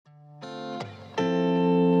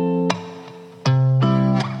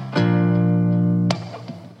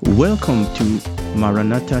Welcome to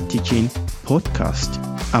Maranatha Teaching Podcast.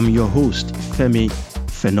 I'm your host,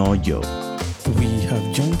 Fenojo. We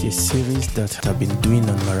have joined a series that I've been doing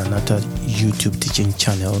on Maranatha YouTube teaching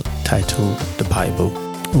channel titled The Bible.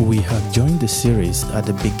 We have joined the series at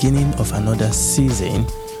the beginning of another season,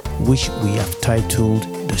 which we have titled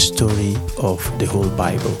The Story of the Whole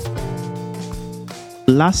Bible.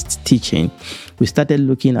 Last teaching, we started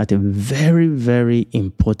looking at a very, very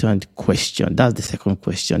important question. That's the second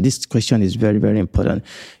question. This question is very, very important.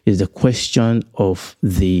 It's the question of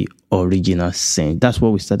the original sin. That's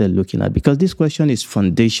what we started looking at because this question is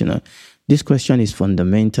foundational. This question is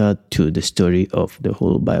fundamental to the story of the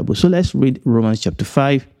whole Bible. So let's read Romans chapter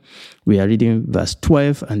 5. We are reading verse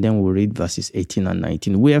 12 and then we'll read verses 18 and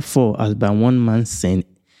 19. Wherefore, as by one man's sin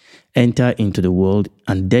enter into the world,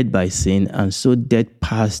 and death by sin, and so death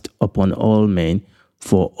passed upon all men,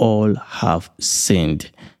 for all have sinned.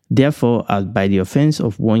 Therefore, as by the offense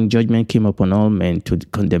of one judgment came upon all men to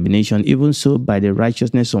condemnation, even so by the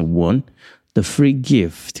righteousness of one, the free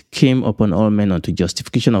gift came upon all men unto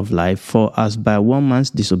justification of life. For as by one man's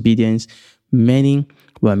disobedience many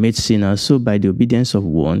were made sinners, so by the obedience of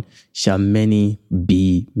one shall many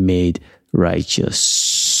be made righteous.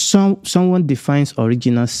 Someone defines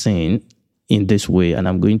original sin in this way, and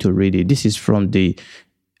I'm going to read it. This is from the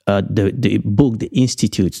book, The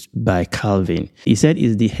Institutes by Calvin. He said,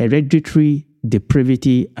 "Is the hereditary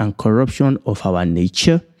depravity and corruption of our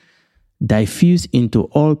nature diffused into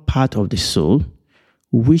all part of the soul,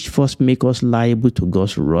 which first make us liable to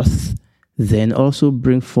God's wrath, then also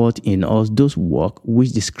bring forth in us those works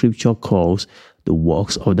which the scripture calls the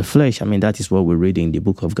works of the flesh." I mean, that is what we read in the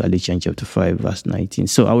book of Galatians chapter 5, verse 19.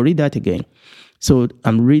 So I'll read that again. So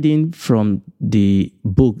I'm reading from the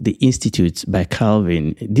book, The Institutes by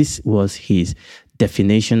Calvin. This was his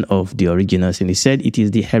definition of the original sin. He said, "It is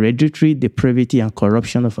the hereditary depravity and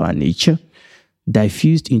corruption of our nature,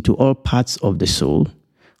 diffused into all parts of the soul,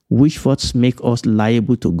 which first make us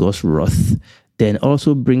liable to God's wrath, then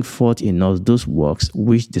also bring forth in us those works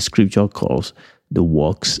which the scripture calls the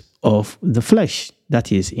works of the flesh."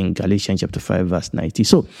 That is in Galatians chapter 5, verse 90.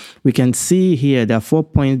 So we can see here there are 4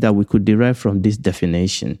 points that we could derive from this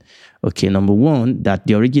definition. Okay, number one, that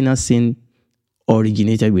the original sin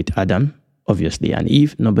originated with Adam, obviously, and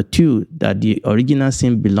Eve. Number two, that the original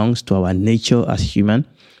sin belongs to our nature as human.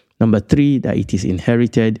 Number three, that it is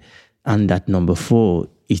inherited. And that number four,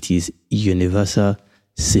 it is universal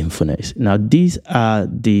sinfulness. Now, these are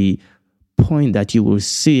the points that you will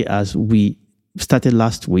see as we started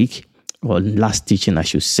last week, or last teaching, I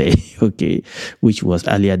should say, okay, which was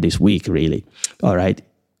earlier this week, really. All right.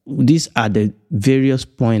 These are the various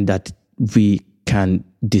points that we can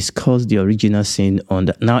discuss the original sin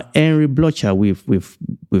on. Now, Henry Blocher,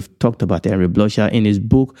 we've talked about Henry Blocher in his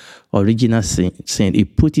book, Original Sin. He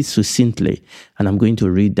put it succinctly, and I'm going to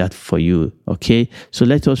read that for you, okay? So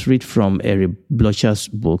let us read from Henry Blocher's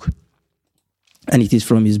book, and it is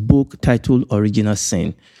from his book titled Original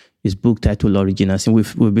Sin. His book titled Original Sin.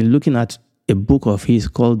 We've been looking at a book of his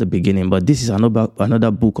called The Beginning, but this is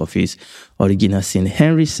another book of his, Original Sin.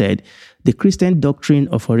 Henry said, "The Christian doctrine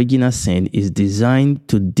of original sin is designed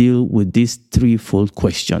to deal with this threefold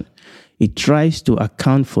question. It tries to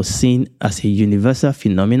account for sin as a universal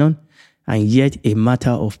phenomenon and yet a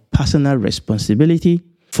matter of personal responsibility,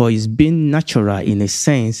 for its being natural in a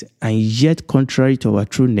sense and yet contrary to our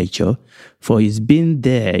true nature, for its being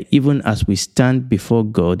there even as we stand before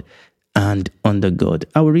God and under God."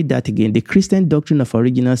 I will read that again. The Christian doctrine of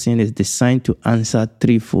original sin is designed to answer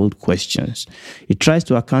threefold questions. It tries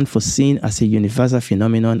to account for sin as a universal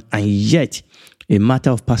phenomenon and yet a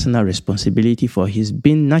matter of personal responsibility, for his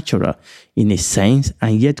being natural in a sense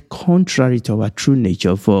and yet contrary to our true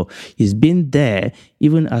nature, for his being there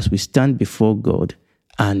even as we stand before God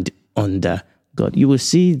and under God. You will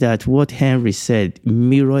see that what Henry said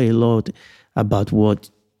mirror a lot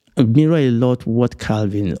what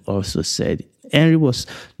Calvin also said. Henry was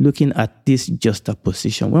looking at this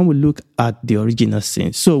juxtaposition. When we look at the original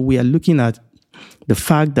sin, so we are looking at the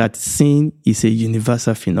fact that sin is a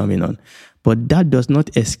universal phenomenon, but that does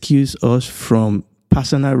not excuse us from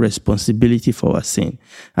personal responsibility for our sin.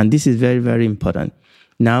 And this is very, very important.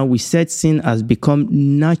 Now, we said sin has become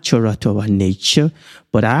natural to our nature,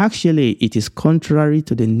 but actually it is contrary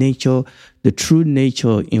to the nature, the true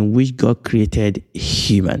nature in which God created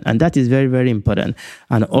human. And that is very, very important.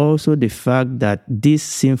 And also the fact that this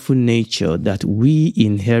sinful nature that we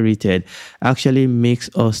inherited actually makes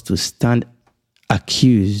us to stand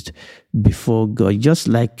accused before God. Just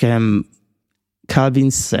like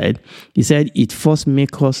Calvin said, he said, it first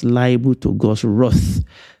makes us liable to God's wrath.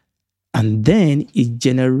 And then it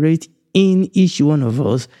generates in each one of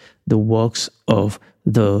us the works of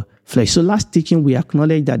the flesh. So last teaching, we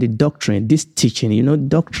acknowledge that the doctrine, this teaching,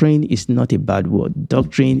 doctrine is not a bad word.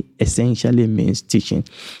 Doctrine essentially means teaching.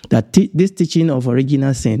 That this teaching of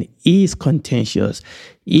original sin is contentious,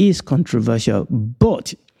 is controversial,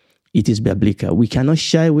 but it is biblical. We cannot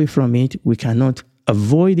shy away from it. We cannot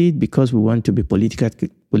avoid it because we want to be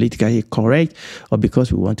politically correct or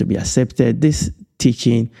because we want to be accepted. This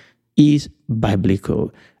teaching is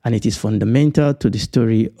biblical, and it is fundamental to the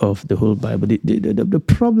story of the whole Bible. The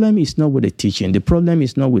problem is not with the teaching. The problem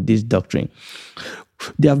is not with this doctrine.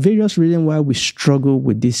 There are various reasons why we struggle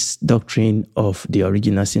with this doctrine of the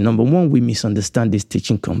original sin. Number one, we misunderstand this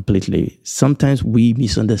teaching completely. Sometimes we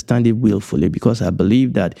misunderstand it willfully because I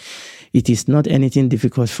believe that it is not anything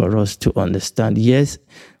difficult for us to understand. Yes,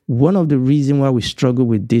 one of the reasons why we struggle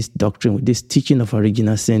with this doctrine, with this teaching of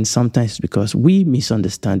original sin, sometimes because we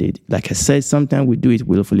misunderstand it. Like I said, sometimes we do it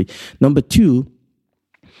willfully. Number two,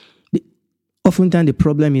 oftentimes the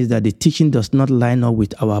problem is that the teaching does not line up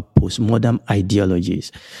with our postmodern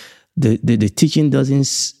ideologies. The teaching doesn't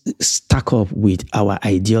stack up with our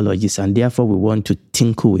ideologies, and therefore we want to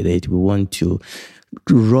tinkle with it. We want to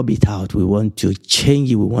rub it out. We want to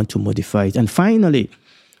change it. We want to modify it. And finally,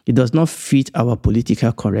 it does not fit our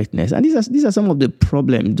political correctness. And these are some of the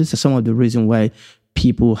problems. These are some of the reasons why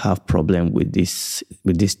people have problem with this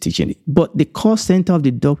teaching. But the core center of the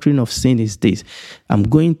doctrine of sin is this. I'm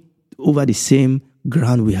going over the same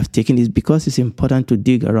ground we have taken, is because it's important to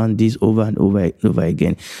dig around this over and over and over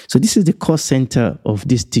again. So this is the core center of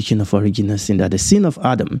this teaching of original sin, that the sin of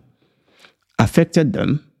Adam affected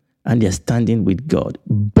them and their standing with God,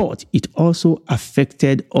 but it also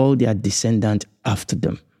affected all their descendants after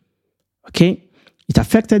them. Okay? It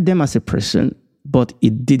affected them as a person, but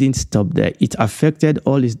it didn't stop there. It affected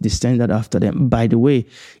all his descendants after them. By the way,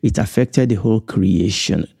 it affected the whole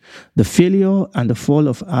creation. The failure and the fall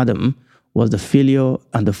of Adam was the failure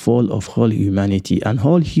and the fall of all humanity. And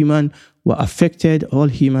all humans were affected, all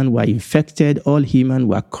humans were infected, all humans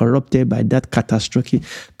were corrupted by that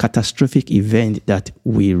catastrophic event that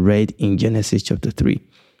we read in Genesis chapter 3.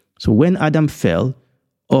 So when Adam fell,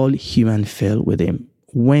 all humans fell with him.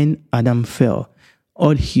 When Adam fell,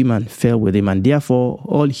 all humans fell with him, and therefore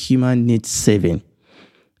all humans need saving.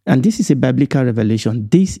 And this is a biblical revelation.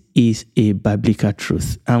 This is a biblical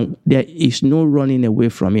truth, and there is no running away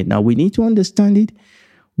from it. Now, we need to understand it.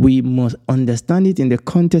 We must understand it in the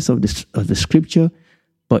context of the scripture,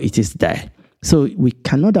 but it is there. So we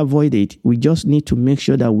cannot avoid it. We just need to make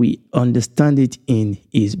sure that we understand it in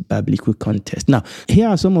its biblical context. Now, here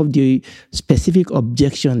are some of the specific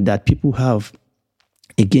objections that people have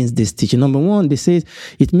against this teaching. Number one, they say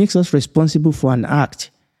it makes us responsible for an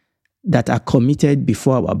act that are committed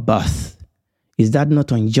before our birth. Is that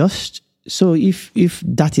not unjust? So if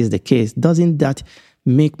that is the case, doesn't that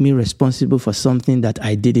make me responsible for something that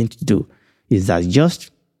I didn't do? Is that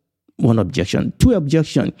just? One objection. Two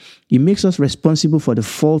objection. It makes us responsible for the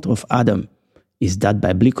fault of Adam. Is that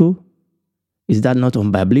biblical? Is that not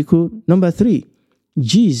unbiblical? Number three,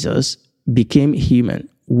 Jesus became human.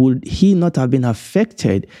 Would he not have been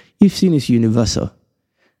affected if sin is universal?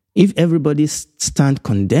 If everybody stand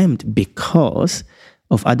condemned because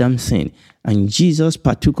of Adam's sin, and Jesus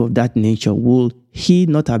partook of that nature, will he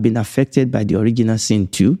not have been affected by the original sin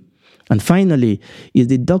too? And finally, is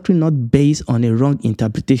the doctrine not based on a wrong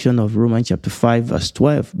interpretation of Romans chapter 5, verse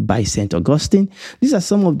 12 by St. Augustine? These are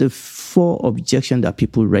some of the four objections that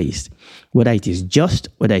people raised. Whether it is just,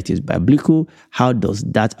 whether it is biblical, how does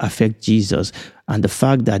that affect Jesus? And the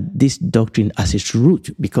fact that this doctrine as its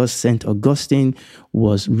root, because St. Augustine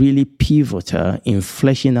was really pivotal in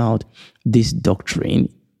fleshing out this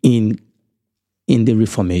doctrine in the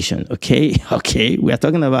Reformation, okay? We are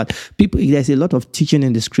talking about people. There's a lot of teaching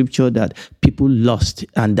in the scripture that people lost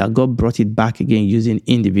and that God brought it back again using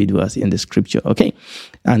individuals in the scripture, okay?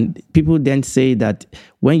 And people then say that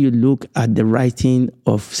when you look at the writing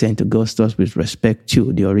of St. Augustine with respect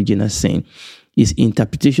to the original sin, his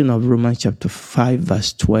interpretation of Romans chapter 5,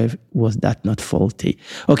 verse 12, was that not faulty?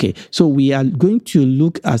 Okay, so we are going to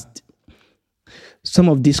look at some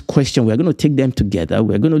of these questions. We're going to take them together.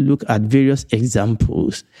 We're going to look at various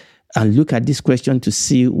examples and look at this question to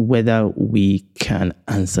see whether we can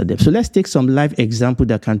answer them. So let's take some live example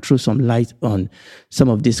that can throw some light on some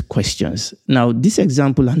of these questions. Now, these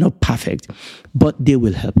examples are not perfect, but they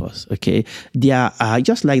will help us, okay? They are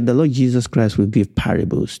just like the Lord Jesus Christ will give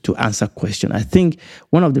parables to answer questions. I think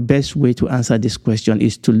one of the best way to answer this question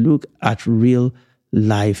is to look at real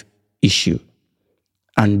life issue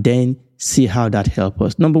and then see how that helps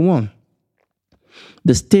us. Number one,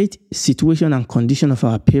 The state, situation, and condition of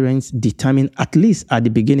our parents determine, at least at the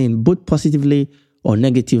beginning, both positively or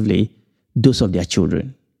negatively, those of their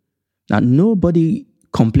children. Now, nobody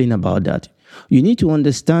complain about that. You need to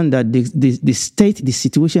understand that the state, the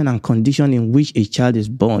situation, and condition in which a child is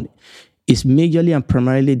born is majorly and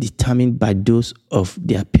primarily determined by those of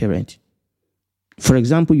their parent. For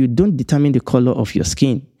example, you don't determine the color of your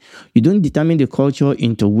skin. You don't determine the culture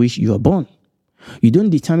into which you are born. You don't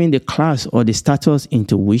determine the class or the status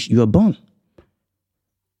into which you are born.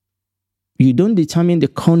 You don't determine the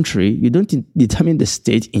country. You don't determine the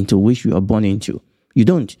state into which you are born into. You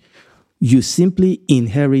don't. You simply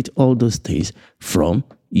inherit all those things from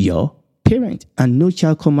your parent. And no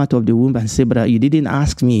child come out of the womb and say, but you didn't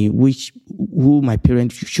ask me who my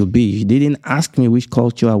parent should be. You didn't ask me which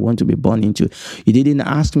culture I want to be born into. You didn't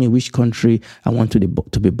ask me which country I want to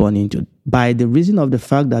be born into. By the reason of the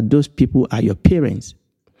fact that those people are your parents,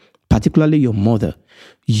 particularly your mother,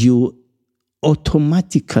 you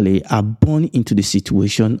automatically are born into the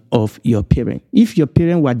situation of your parent. If your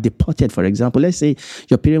parent were deported, for example, let's say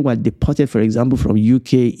your parent were deported, for example, from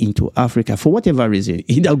UK into Africa, for whatever reason,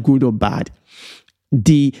 either good or bad,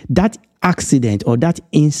 that accident or that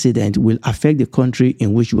incident will affect the country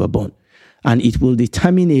in which you were born. And it will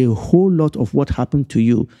determine a whole lot of what happened to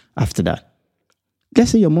you after that.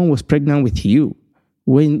 Let's say your mom was pregnant with you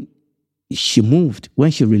when she moved,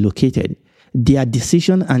 when she relocated. Their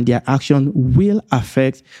decision and their action will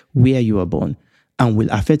affect where you are born and will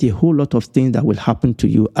affect a whole lot of things that will happen to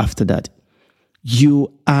you after that.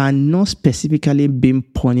 You are not specifically being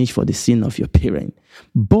punished for the sin of your parent,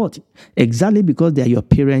 but exactly because they are your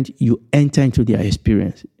parent, you enter into their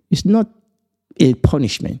experience. It's not a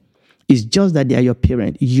punishment. It's just that they are your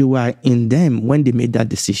parent. You are in them when they made that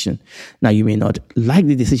decision. Now, you may not like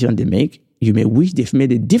the decision they make. You may wish they've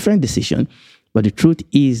made a different decision. But the truth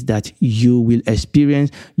is that you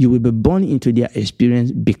will be born into their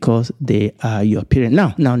experience because they are your parent.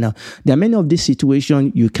 Now, there are many of these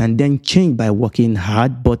situations you can then change by working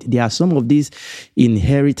hard, but there are some of these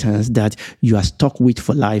inheritance that you are stuck with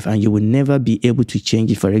for life and you will never be able to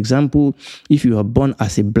change it. For example, if you are born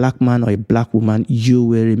as a black man or a black woman, you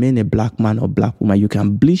will remain a black man or black woman. You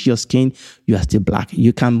can bleach your skin, you are still black.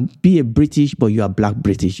 You can be a British, but you are black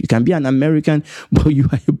British. You can be an American, but you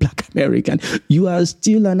are a black American. You are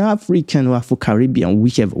still an African or Afro-Caribbean,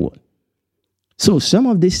 whichever one. So some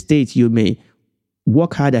of these states, you may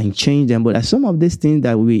work hard and change them, but there are some of these things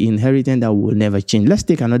that we inherit and that will never change. Let's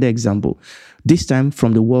take another example, this time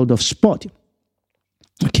from the world of sport.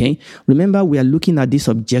 Okay, remember we are looking at this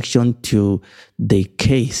objection to the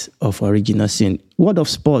case of original sin. World of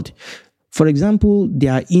sport. For example,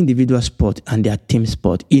 there are individual sport and there are team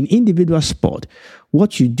sport. In individual sport,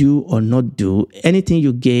 what you do or not do, anything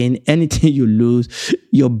you gain, anything you lose,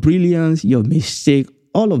 your brilliance, your mistake,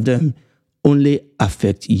 all of them only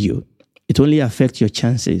affect you. It only affects your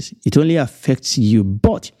chances. It only affects you.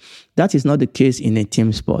 But that is not the case in a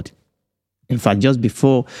team sport. In fact, just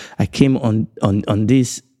before I came on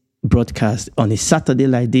this broadcast, on a Saturday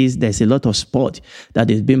like this, there's a lot of sport that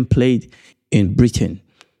is being played in Britain.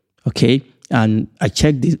 Okay, and I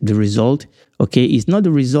checked the result. Okay, it's not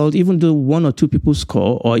the result, even though one or two people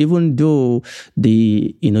score, or even though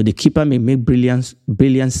the keeper may make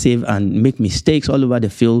brilliant save and make mistakes all over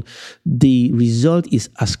the field, the result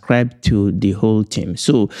is ascribed to the whole team.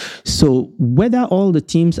 So whether all the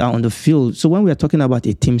teams are on the field, so when we are talking about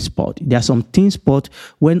a team sport, there are some team sport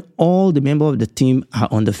when all the members of the team are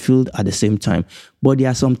on the field at the same time. But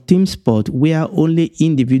there are some team sport where only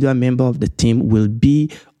individual member of the team will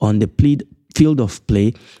be on the field of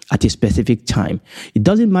play at a specific time. It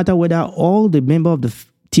doesn't matter whether all the members of the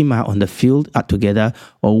team are on the field together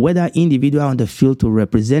or whether individuals are on the field to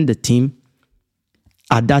represent the team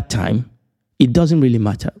at that time. It doesn't really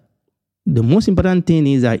matter. The most important thing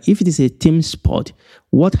is that if it is a team sport,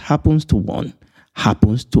 what happens to one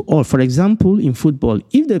happens to all. For example, in football,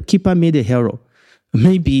 if the keeper made a error,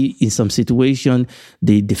 maybe in some situation,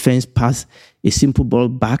 the defense passed a simple ball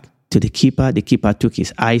back to the keeper took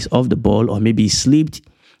his eyes off the ball, or maybe he slipped,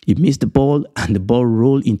 he missed the ball, and the ball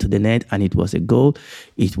rolled into the net, and it was a goal.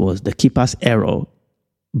 It was the keeper's error,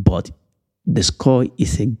 but the score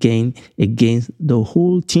is again against the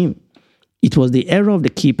whole team. It was the error of the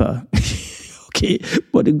keeper, okay,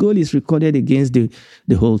 but the goal is recorded against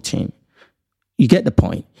the whole team. You get the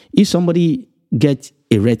point. If somebody gets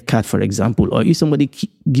a red card, for example, or if somebody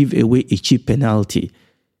give away a cheap penalty,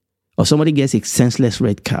 or somebody gets a senseless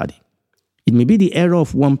red card, it may be the error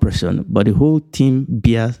of one person, but the whole team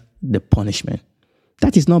bears the punishment.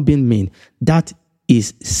 That is not being mean. That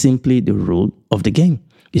is simply the rule of the game.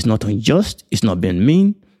 It's not unjust. It's not being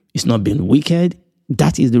mean. It's not being wicked.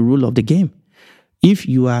 That is the rule of the game. If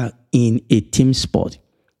you are in a team sport,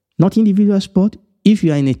 not individual sport, if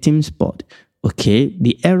you are in a team sport, okay,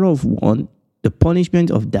 the error of one, the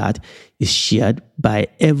punishment of that is shared by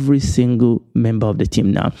every single member of the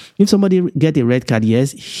team. Now, if somebody get a red card,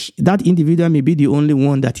 yes, that individual may be the only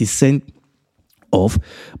one that is sent off,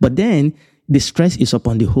 but then the stress is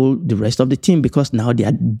upon the rest of the team, because now they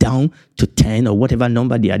are down to 10 or whatever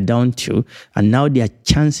number they are down to, and now their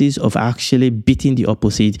chances of actually beating the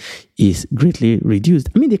opposite is greatly reduced.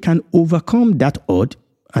 I mean, they can overcome that odd,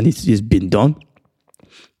 and it's been done,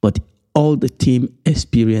 but all the team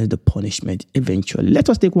experience the punishment eventually. Let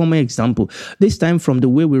us take one more example, this time from the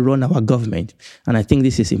way we run our government. And I think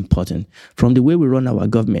this is important. From the way we run our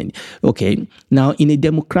government. Okay, now in a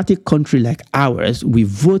democratic country like ours, we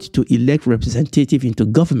vote to elect representative into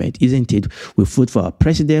government, isn't it? We vote for our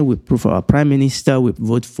president, we vote for our prime minister, we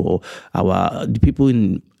vote for the people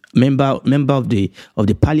in member of the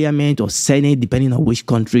parliament or senate, depending on which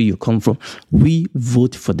country you come from. We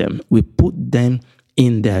vote for them. We put them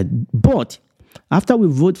in there. But after we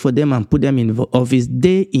vote for them and put them in office,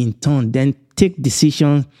 they in turn then take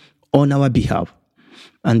decisions on our behalf.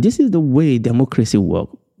 And this is the way democracy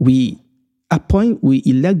works. We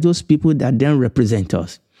elect those people that then represent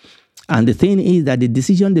us. And the thing is that the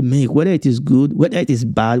decision they make, whether it is good, whether it is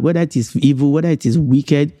bad, whether it is evil, whether it is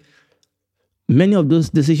wicked, many of those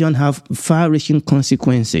decisions have far-reaching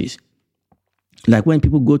consequences. Like when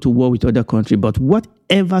people go to war with other countries, but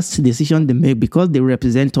whatever decision they make, because they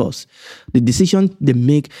represent us, the decision they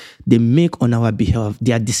make on our behalf.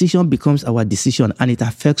 Their decision becomes our decision, and it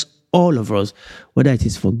affects all of us, whether it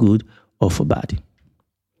is for good or for bad.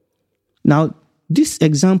 Now, these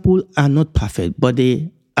examples are not perfect, but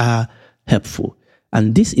they are helpful.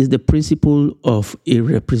 And this is the principle of a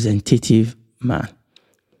representative man.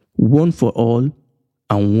 One for all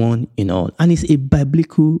and one in all. And it's a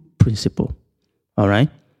biblical principle. All right,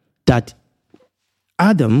 that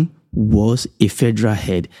Adam was a federal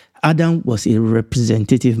head. Adam was a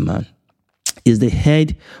representative man. Is the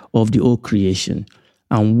head of the whole creation.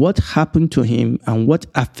 And what happened to him and what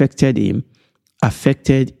affected him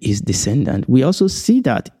affected his descendant. We also see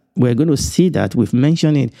that. We're going to see that. We've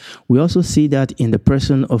mentioned it. We also see that in the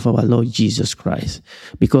person of our Lord Jesus Christ,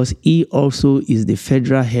 because he also is the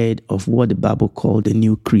federal head of what the Bible called the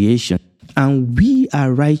new creation. And we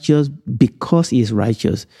are righteous because he is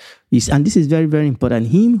righteous. And this is very, very important.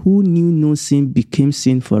 Him who knew no sin became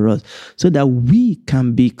sin for us, so that we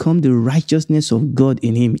can become the righteousness of God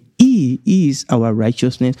in him. He is our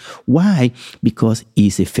righteousness. Why? Because he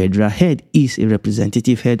is a federal head. He is a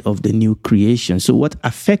representative head of the new creation. So what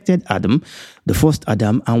affected Adam, the first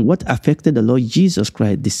Adam, and what affected the Lord Jesus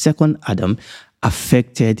Christ, the second Adam,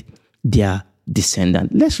 affected their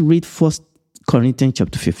descendant. Let's read 1 Corinthians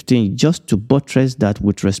chapter 15, just to buttress that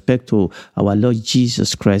with respect to our Lord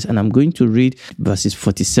Jesus Christ. And I'm going to read verses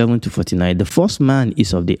 47 to 49. The first man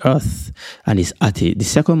is of the earth and is earthy. The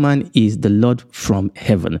second man is the Lord from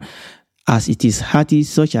heaven. As it is earthy,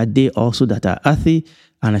 such are they also that are earthy,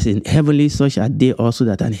 and as in heavenly, such are they also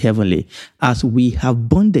that are heavenly. As we have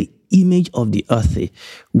borne the image of the earthly,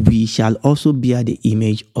 we shall also bear the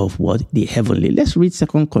image of what? The heavenly. Let's read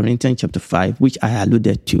 2 Corinthians chapter 5, which I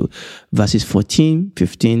alluded to, verses 14,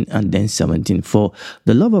 15, and then 17. For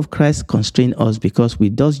the love of Christ constrained us, because we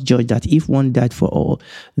thus judge that if one died for all,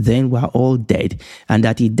 then we are all dead, and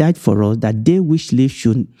that he died for us, that they which live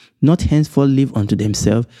should not henceforth live unto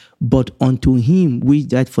themselves, but unto him which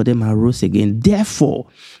died for them and rose again. Therefore,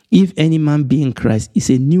 if any man be in Christ, is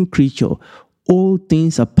a new creature. All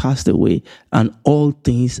things are passed away, and all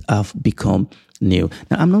things have become new.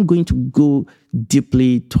 Now, I'm not going to go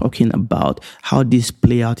deeply talking about how this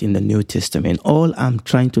play out in the New Testament. All I'm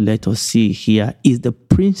trying to let us see here is the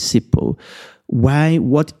principle why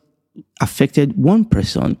what affected one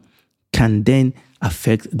person can then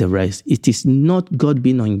affect the rest. It is not God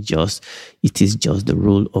being unjust. It is just the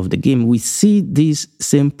rule of the game. We see this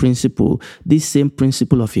same principle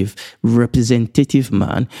of a representative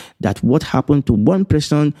man, that what happened to one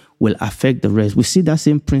person will affect the rest. We see that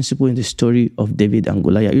same principle in the story of David and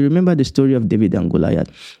Goliath. You remember the story of David and Goliath.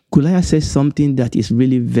 Goliath says something that is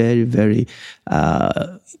really very, very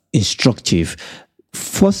instructive.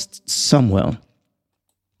 1 Samuel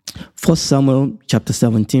chapter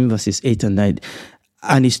 17, verses 8 and 9.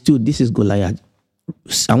 And he stood. This is Goliath.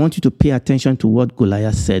 I want you to pay attention to what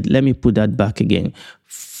Goliath said. Let me put that back again.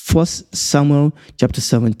 1 Samuel chapter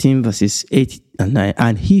 17, verses 8 and 9.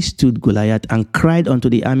 And he stood, Goliath, and cried unto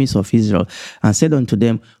the armies of Israel, and said unto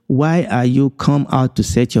them, why are you come out to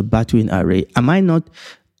set your battle in array? Am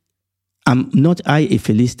Am not I a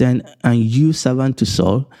Philistine, and you servant to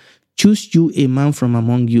Saul? Choose you a man from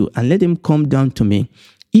among you, and let him come down to me.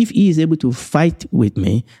 If he is able to fight with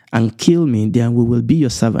me and kill me, then we will be your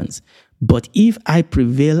servants. But if I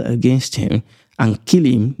prevail against him and kill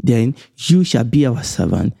him, then you shall be our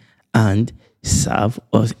servant and serve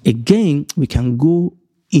us. Again, we can go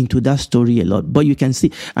into that story a lot, but you can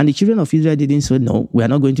see, and the children of Israel didn't say, no, we are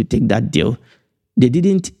not going to take that deal. They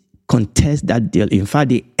didn't contest that deal. In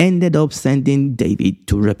fact, they ended up sending David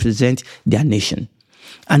to represent their nation.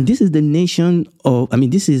 And this is the nation of,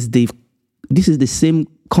 this is the same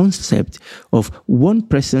concept of one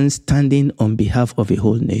person standing on behalf of a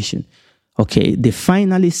whole nation. Okay, they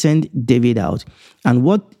finally sent David out. And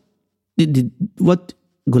what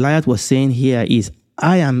Goliath was saying here is,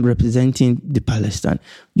 I am representing the Palestine.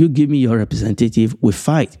 You give me your representative, we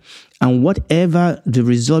fight. And whatever the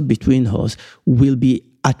result between us will be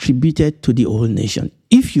attributed to the whole nation.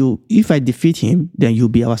 If I defeat him, then you'll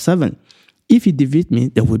be our servant. If you defeat me,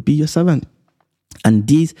 then we'll be your servant. And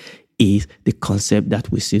this is the concept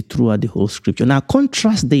that we see throughout the whole scripture. Now,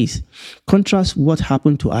 contrast this. Contrast what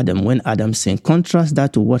happened to Adam when Adam sinned. Contrast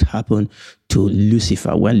that to what happened to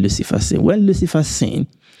Lucifer when Lucifer sinned. When Lucifer sinned,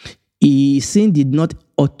 his sin did not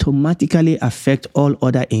automatically affect all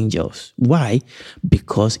other angels. Why?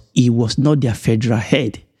 Because he was not their federal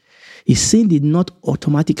head. His sin did not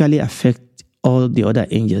automatically affect all the other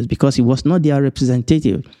angels because he was not their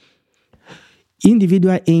representative.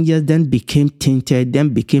 Individual angels then became tainted, then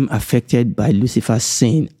became affected by Lucifer's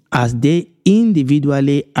sin as they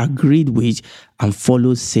individually agreed with and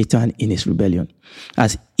followed Satan in his rebellion.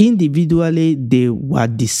 As individually they were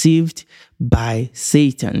deceived by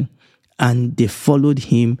Satan and they followed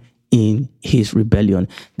him in his rebellion.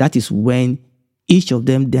 That is when each of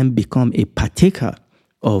them then become a partaker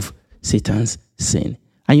of Satan's sin.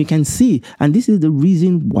 And you can see, and this is the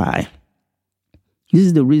reason why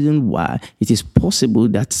it is possible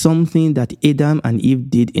that something that Adam and Eve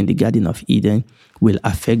did in the Garden of Eden will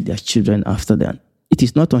affect their children after them. It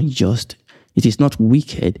is not unjust. It is not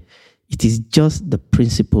wicked. It is just the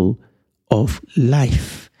principle of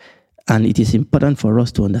life. And it is important for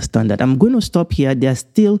us to understand that. I'm going to stop here. We are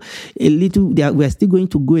still going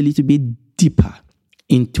to go a little bit deeper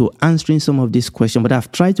into answering some of these questions, but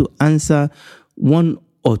I've tried to answer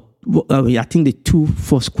I think the two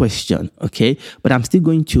first question, okay? But I'm still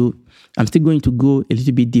going to go a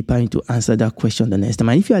little bit deeper into answer that question the next time.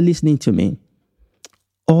 And if you are listening to me,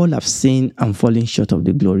 all have sinned and fallen short of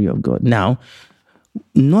the glory of God. Now,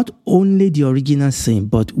 not only the original sin,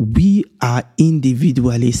 but we are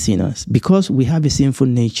individually sinners. Because we have a sinful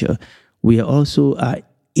nature, we also are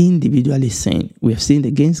individually sinned. We have sinned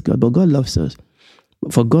against God, but God loves us.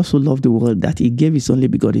 For God so loved the world that he gave his only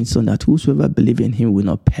begotten Son, that whosoever believes in him will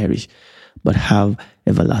not perish, but have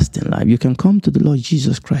everlasting life. You can come to the Lord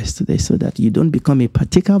Jesus Christ today so that you don't become a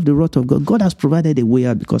partaker of the wrath of God. God has provided a way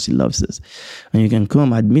out because he loves us. And you can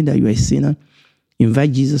come, admit that you are a sinner,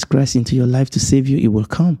 invite Jesus Christ into your life to save you. He will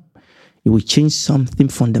come. He will change something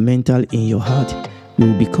fundamental in your heart. You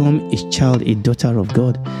will become a child, a daughter of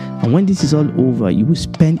God. And when this is all over, you will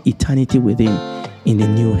spend eternity with him in the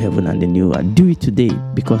new heaven and the new earth. Do it today,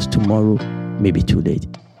 because tomorrow may be too late.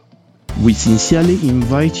 We sincerely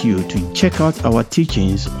invite you to check out our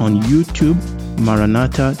teachings on YouTube,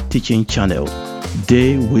 Maranatha Teaching Channel.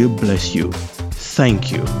 They will bless you.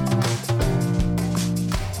 Thank you.